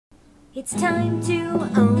It's time to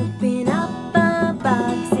open up a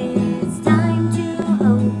box. It's time to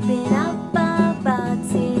open up a box.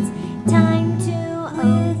 It's time to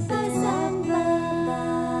open up a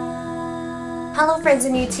box. Hello friends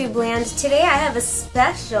in YouTube land. Today I have a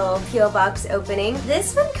special P.O. box opening.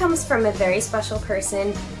 This one comes from a very special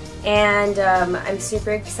person and I'm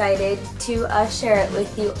super excited to share it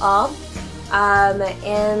with you all.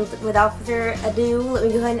 And without further ado, let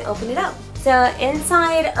me go ahead and open it up. So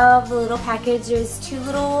inside of the little package, there's two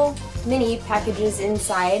little mini packages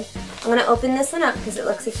inside. I'm going to open this one up because it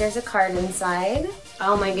looks like there's a card inside.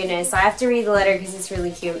 Oh my goodness, I have to read the letter because it's really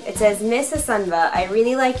cute. It says, Miss Asenva, I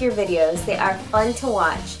really like your videos. They are fun to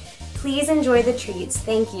watch. Please enjoy the treats.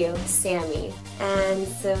 Thank you, Sammy. And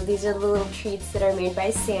so these are the little treats that are made by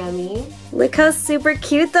Sammy. Look how super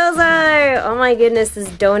cute those are. Oh my goodness, this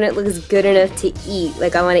donut looks good enough to eat.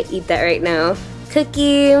 Like I want to eat that right now.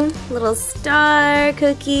 Cookie, little star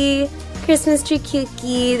cookie, Christmas tree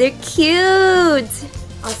cookie. They're cute.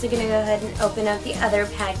 Also gonna go ahead and open up the other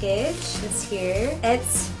package that's here.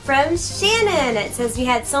 It's from Shannon. It says, we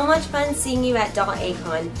had so much fun seeing you at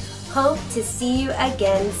DollAcon. Hope to see you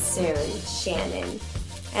again soon, Shannon.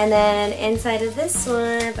 And then inside of this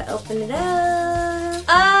one, if I open it up,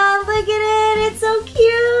 oh, look at it, it's so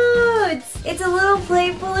cute. It's a little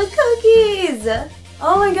plate full of cookies.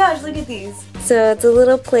 Oh my gosh, look at these. So it's a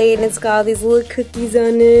little plate and it's got all these little cookies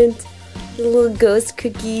on it. A little ghost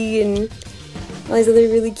cookie and all these other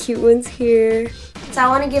really cute ones here. So I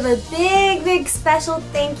want to give a big special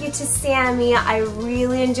thank you to Sammy. I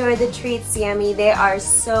really enjoyed the treats, Sammy. They are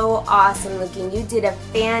so awesome looking. You did a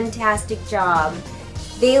fantastic job.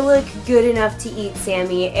 They look good enough to eat,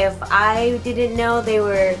 Sammy. If I didn't know they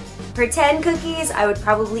were pretend cookies, I would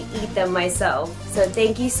probably eat them myself. So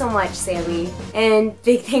thank you so much, Sammy. And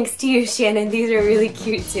big thanks to you, Shannon. These are really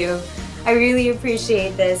cute too. I really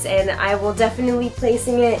appreciate this, and I will definitely be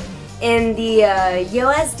placing it in the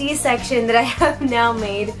YoSD section that I have now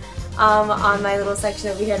made on my little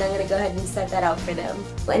section over here, and I'm going to go ahead and set that out for them.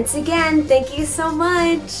 Once again, thank you so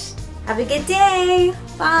much. Have a good day.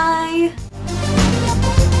 Bye.